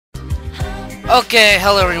Okay,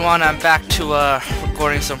 hello everyone, I'm back to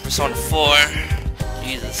recording some Persona 4.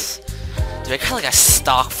 Jesus. Dude, I got like a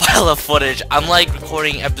stock file of footage. I'm like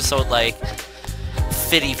recording episode like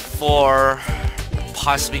 54,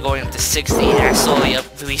 possibly going up to 60, and I slowly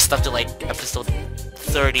released up to like episode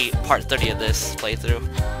 30, part 30 of this playthrough.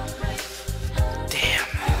 Damn,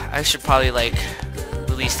 I should probably like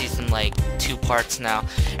release these in like 2 parts now.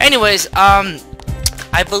 Anyways,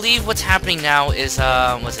 I believe what's happening now is,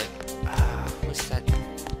 what's that?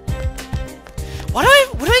 Why do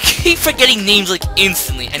I keep forgetting names like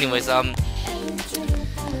instantly? Anyways, I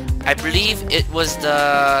believe it was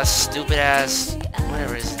the stupid ass,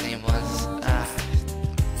 whatever his name was,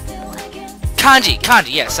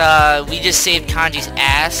 Kanji, yes, we just saved Kanji's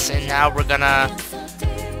ass, and now we're gonna,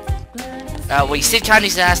 we saved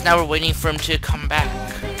Kanji's ass, now we're waiting for him to come back,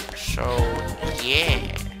 so, yeah,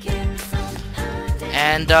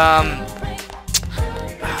 and,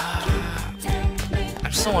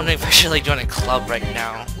 I'm still wondering if I should like join a club right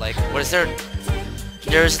now. Like, what is there?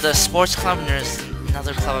 There's the sports club and there's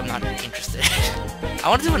another club I'm not interested in. I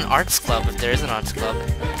want to do an arts club if there is an arts club.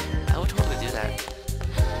 I would totally do that.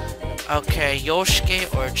 Okay,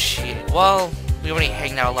 Yosuke or Chie? Well, we already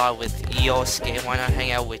hang out a lot with Yosuke. Why not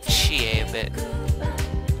hang out with Chie a bit?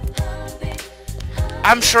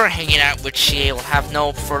 I'm sure hanging out with Chie will have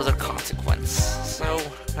no further consequence. So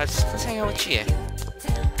let's hang out with Chie.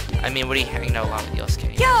 I mean, what are you hanging out a lot with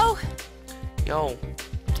Yosuke? Yo!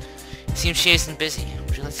 It seems Chie isn't busy.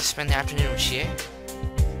 Would you like to spend the afternoon with Chie?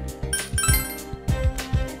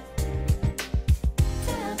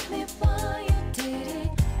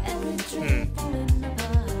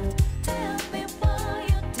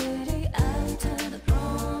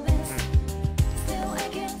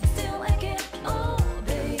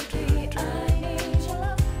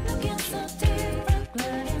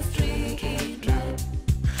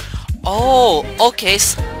 Oh, okay,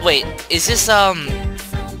 wait, is this,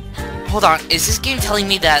 hold on, is this game telling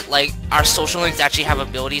me that, like, our social links actually have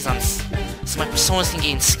abilities on, so my personas can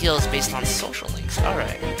gain skills based on social links,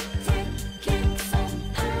 alright.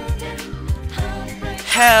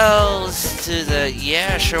 Hells to the,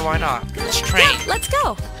 yeah, sure, why not, let's train. Yeah, let's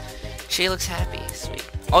go. She looks happy, sweet.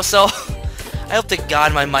 Also, I hope to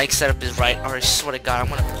God my mic setup is right, or I swear to God, I'm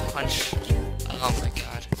gonna punch, oh my God.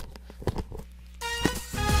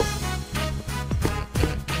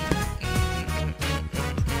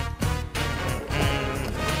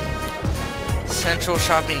 Central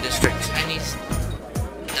Shopping District, Chinese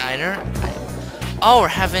diner. Oh, we're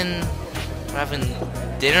having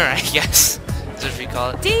dinner, I guess. That's what we call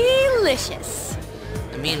it. Delicious.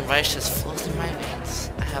 The meat and rice just flows through my veins.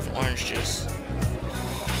 I have orange juice.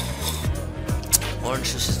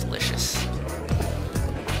 Orange juice is delicious.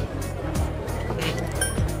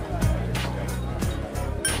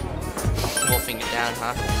 Wolfing it down,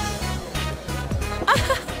 huh?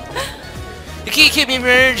 The key to keeping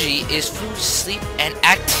your energy is food, sleep, and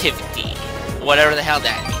activity. Whatever the hell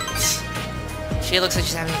that means. She looks like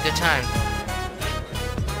she's having a good time.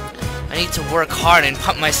 I need to work hard and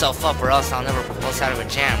pump myself up or else I'll never pull us out of a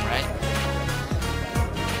jam, right?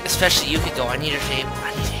 Especially Yukiko. I need her to...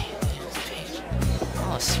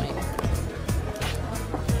 Oh, sweet.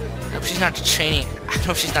 I hope she's not training... I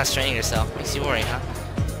hope she's not straining herself. Makes you worry, huh?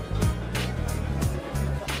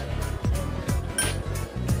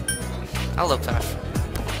 I'll look out for her.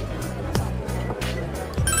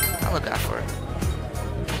 I'll look out for her.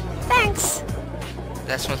 Thanks.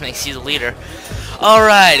 That's what makes you the leader.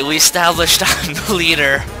 Alright, we established I'm the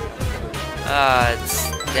leader.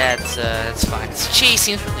 That's fine. Chi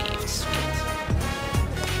seems relieved. Sweet.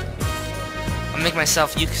 I'll make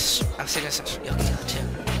myself Yukiko too.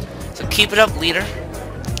 So keep it up, leader.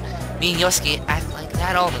 Me and Yosuke act like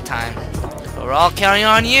that all the time. We're all counting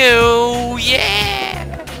on you! Yeah!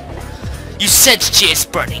 You sense Chie's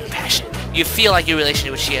burning passion. You feel like your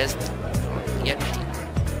relationship with Chie is yet deeper.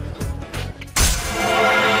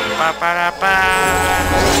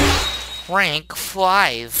 Rank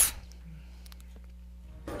 5.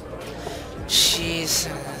 She's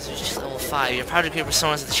just level 5. Your power to create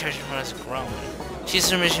personas of the treasure has grown.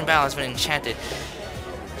 She's mission battle has been enchanted.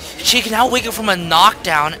 She can now wake up from a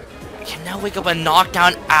knockdown. Can now wake up a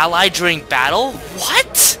knockdown ally during battle?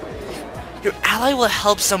 What? Your ally will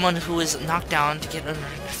help someone who is knocked down to get on their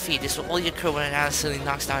feet. This will only occur when an ally suddenly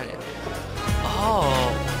knocks down. Oh.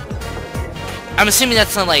 I'm assuming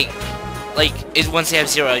that's not like once they have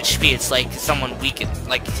 0 HP, it's like someone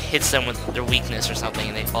like hits them with their weakness or something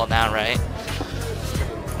and they fall down, right?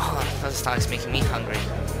 Oh, this talk's making me hungry.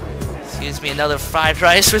 Excuse me, another fried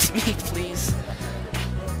rice with me, please.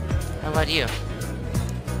 How about you?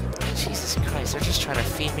 Jesus Christ, they're just trying to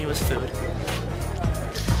feed me with food.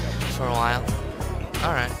 for a while.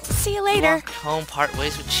 Alright. See you later. Walk home, part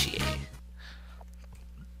ways with Chie.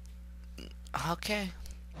 Okay.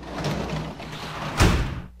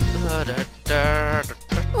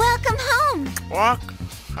 Welcome home. Walk.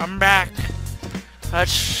 I'm back.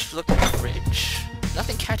 Let's look at the fridge.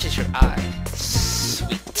 Nothing catches your eye.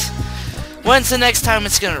 Sweet. When's the next time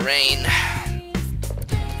it's gonna rain?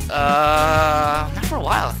 Not for a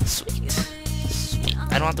while. Sweet. Sweet.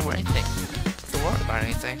 I don't have to worry anything. Don't have to worry about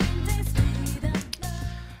anything.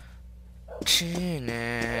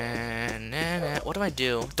 What do I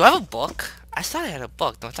do? Do I have a book? I thought I had a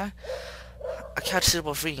book, don't I? A couch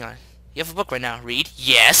suitable for reading on. You have a book right now. Read?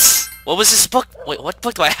 Yes! What was this book? Wait, what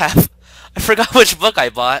book do I have? I forgot which book I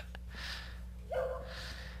bought.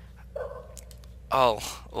 Oh,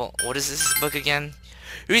 well, what is this book again?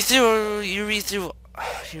 You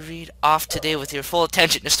read off today with your full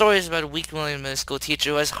attention. The story is about a weak-willed middle school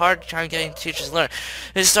teacher who has a hard time getting teachers to learn.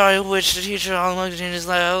 It's a story in which the teacher all along changed his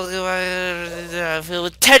life filled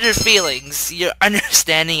with tender feelings. Your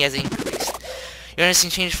understanding has increased. Your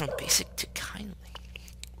understanding changed from basic to kindly.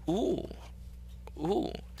 Ooh.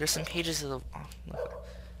 Ooh. There's some pages of the...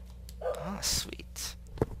 Oh, sweet.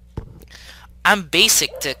 I'm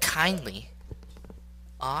basic to kindly.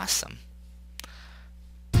 Awesome.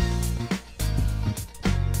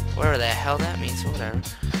 Whatever the hell that means, whatever.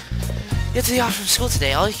 Get to the office from school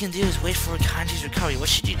today. All you can do is wait for Kanji's recovery. What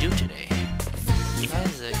should you do today? That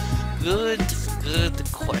is a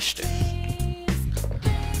good question.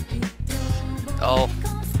 Oh.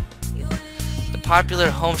 The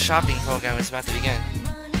popular home shopping program is about to begin.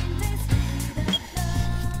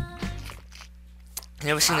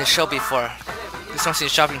 Never seen this show before. This must be the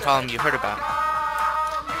shopping problem you heard about.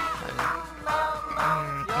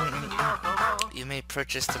 You may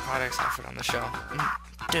purchase the products offered on the show.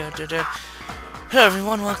 Hello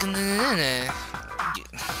everyone, welcome to the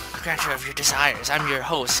Grantor of your desires. I'm your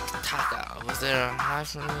host, Taka. With their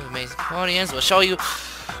amazing audience, we'll show you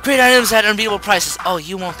great items at unbeatable prices. Oh,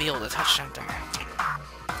 you won't be able to touch them.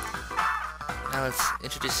 Now let's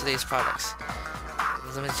introduce today's products.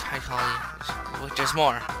 Limited high quality. Wait, there's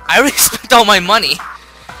more. I already spent all my money.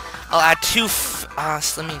 I'll add 2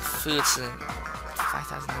 slimming foods and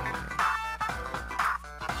 5,000.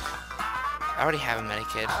 I already have a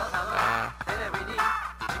Medikit.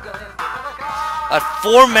 Add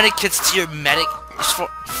 4 Medikits to your medic.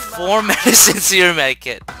 4 medicines to your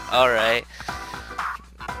Medikit. Alright.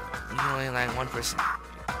 You can only land 1 person.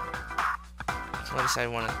 What decide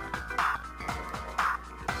one?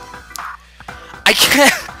 I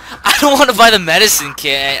can't. I don't want to buy the medicine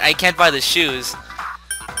kit. I can't buy the shoes.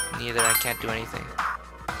 Neither. I can't do anything.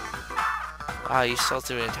 Wow, you sold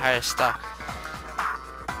through an entire stock.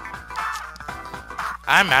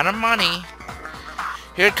 I'm out of money.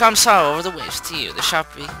 Here it comes all over the waves to you. The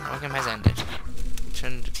shopping program has ended.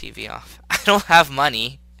 Turn the TV off. I don't have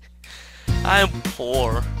money. I'm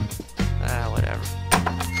poor. Whatever.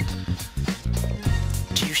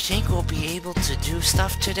 Do you think we'll be able to do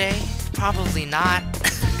stuff today? Probably not,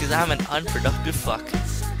 because I'm an unproductive fuck.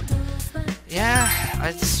 Yeah,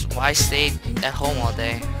 that's why I stayed at home all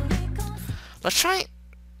day. Let's try.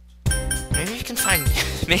 Maybe we can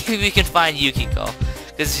find Yukiko,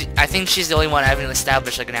 because I think she's the only one I haven't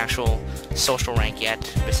established like an actual social rank yet,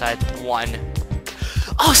 besides 1.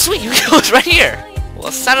 Oh, sweet, Yukiko's right here.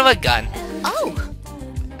 Well, son of a gun. Oh.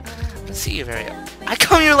 Let's see you very. I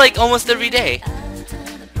come here like almost every day.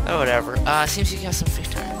 Oh, whatever. Seems you have some free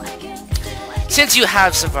time. Since you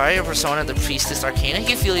have Savari, your persona, the priestess arcana,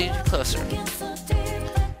 you feel you closer.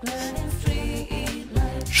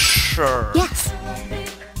 Sure. Yes.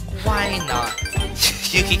 Why not?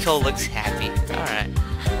 Yukiko looks happy. Alright.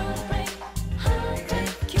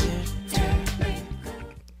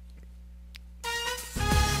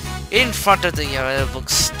 In front of the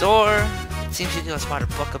bookstore, it seems Yukiko spotted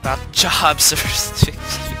a book about job search.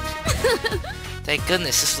 Thank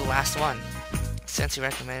goodness, this is the last one. Since he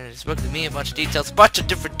recommended this book to me, a bunch of details, a bunch of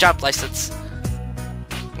different job license.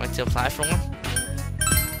 Want to apply for one?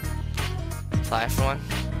 Apply for one?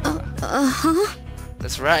 Uh-huh.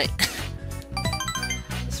 That's right.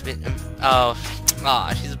 It's a bit,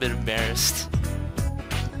 she's a bit embarrassed.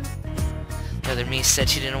 The other me said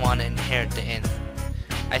she didn't want to inherit the inn.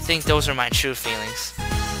 I think those are my true feelings.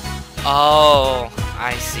 Oh,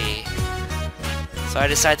 I see. So I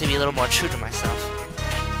decided to be a little more true to myself.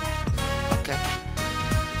 Okay.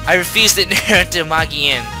 I refuse to inherit the Magi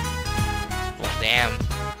Inn. Well, damn.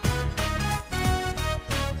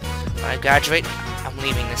 When I graduate, I'm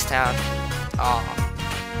leaving this town. Oh,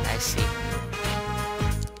 I see.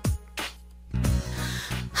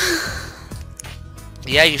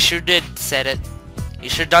 Yeah, you sure did said it. You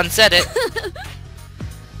sure done said it.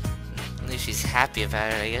 At least she's happy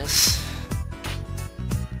about it, I guess.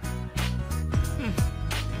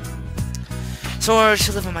 So in order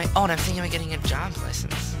to live on my own, I'm thinking of getting a job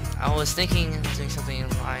license. I was thinking of doing something in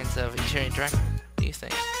the lines of interior director. What do you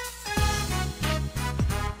think?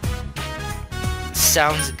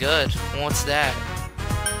 Sounds good. What's that?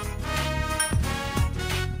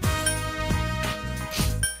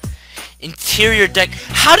 Interior deck.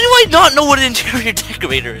 How do I not know what an interior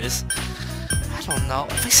decorator is? I don't know.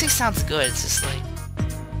 If I say sounds good, it's just like...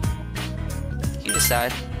 You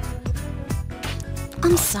decide.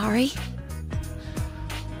 I'm sorry.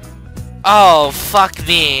 Oh, fuck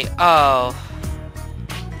me. Oh.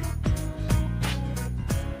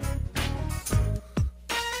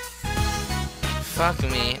 Fuck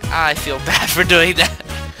me. I feel bad for doing that.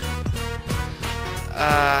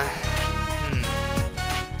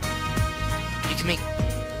 You can make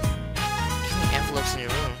envelopes in your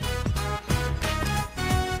room.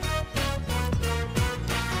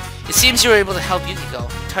 It seems you were able to help Yukiko.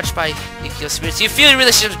 Touched by Yukiko's spirits, you feel your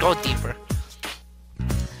relationship go deeper.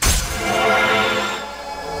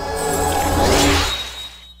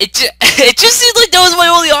 It just seemed like that was my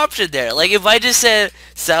only option there. Like, if I just said,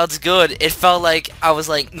 sounds good, it felt like I was,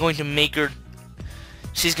 like, going to make her...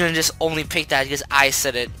 She's gonna just only pick that because I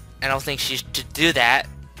said it. I don't think she should do that.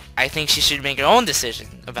 I think she should make her own decision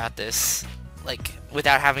about this. Like,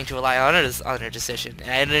 without having to rely on her decision.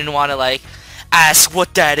 And I didn't want to, like, ask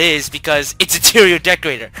what that is because it's interior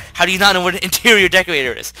decorator. How do you not know what an interior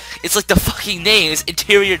decorator is? It's like the fucking name is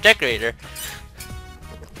interior decorator.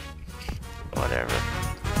 Whatever.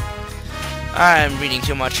 I'm reading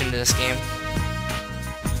too much into this game.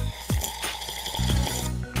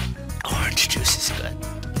 Orange juice is good.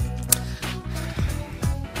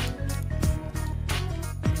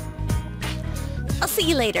 I'll see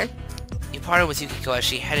you later. You parted with Yukiko as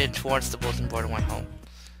she headed towards the bulletin board and went home.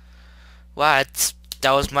 What?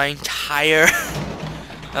 That was my entire...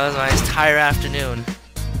 that was my entire afternoon.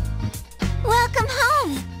 Welcome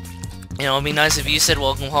home. You know, it'd be nice if you said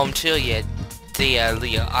welcome home too,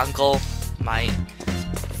 the uncle, my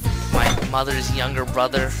mother's younger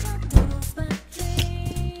brother.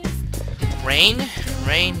 Rain,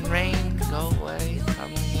 go away,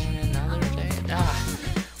 come again another day. Ah,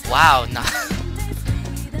 wow, nah.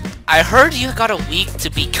 I heard you got a week to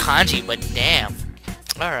beat kanji, but damn.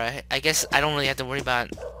 Alright, I guess I don't really have to worry about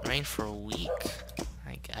rain for a week.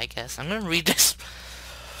 I guess I'm gonna read this.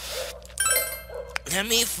 Let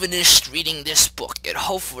me finish reading this book and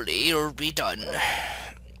hopefully it'll be done.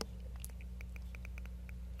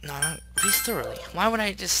 No, read thoroughly. Why would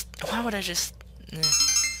I just... Your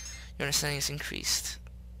understanding is increased.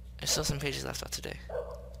 There's still some pages left out today.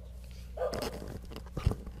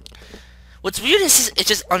 What's weird is it's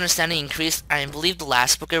just understanding increased. I believe the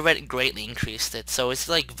last book I read greatly increased it. So it's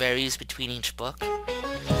like varies between each book.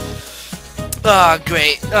 Oh,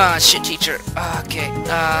 great. Oh, shit teacher. Okay,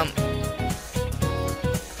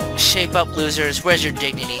 shape up, losers. Where's your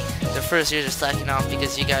dignity? The first years are slacking off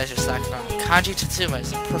because you guys are slacking off. Kanji Tatsuma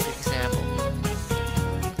is a perfect example.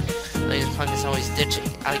 Like, this punk is always ditching.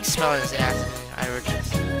 I like smelling his ass and I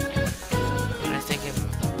reject when I think of...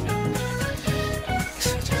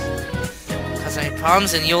 Cause I have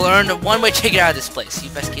problems and you'll earn a one-way ticket out of this place. You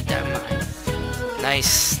best keep that in mind.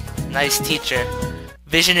 Nice teacher.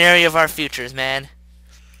 Visionary of our futures, man.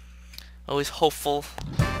 Always hopeful.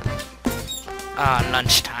 Ah,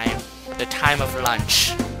 lunchtime. The time of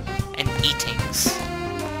lunch. And eatings.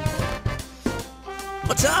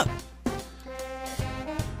 What's up?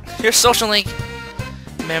 Your social link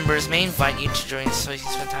members may invite you to join so you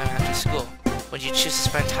can spend time after school. When you choose to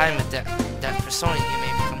spend time with that persona, you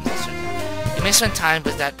may become closer. You may spend time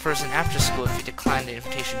with that person after school if you decline the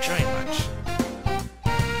invitation during lunch.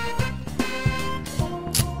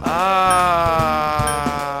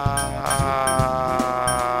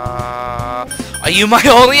 Are you my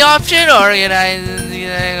only option, or can I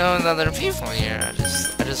go with other people here?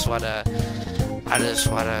 I just wanna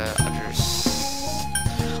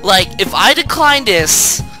like, if I decline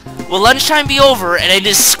this, will lunchtime be over and I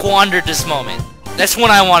just squandered this moment? That's what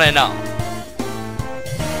I want to know.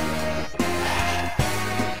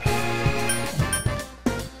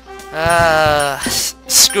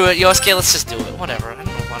 Screw it, Yosuke, let's just do it. Whatever, I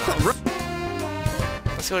don't want to.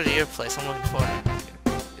 Let's go to your place, I'm looking forward to it.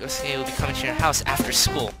 Yosuke will be coming to your house after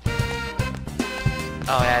school.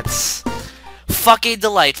 Oh, that's fucking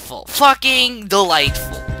delightful. Fucking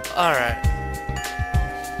delightful. Alright.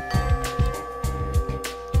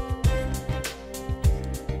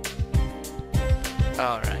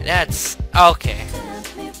 Alright, that's... okay.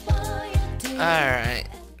 Alright.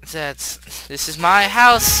 This is my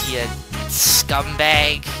house, you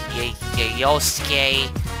scumbag. You Yosuke.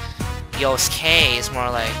 Yosuke is more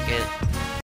like it.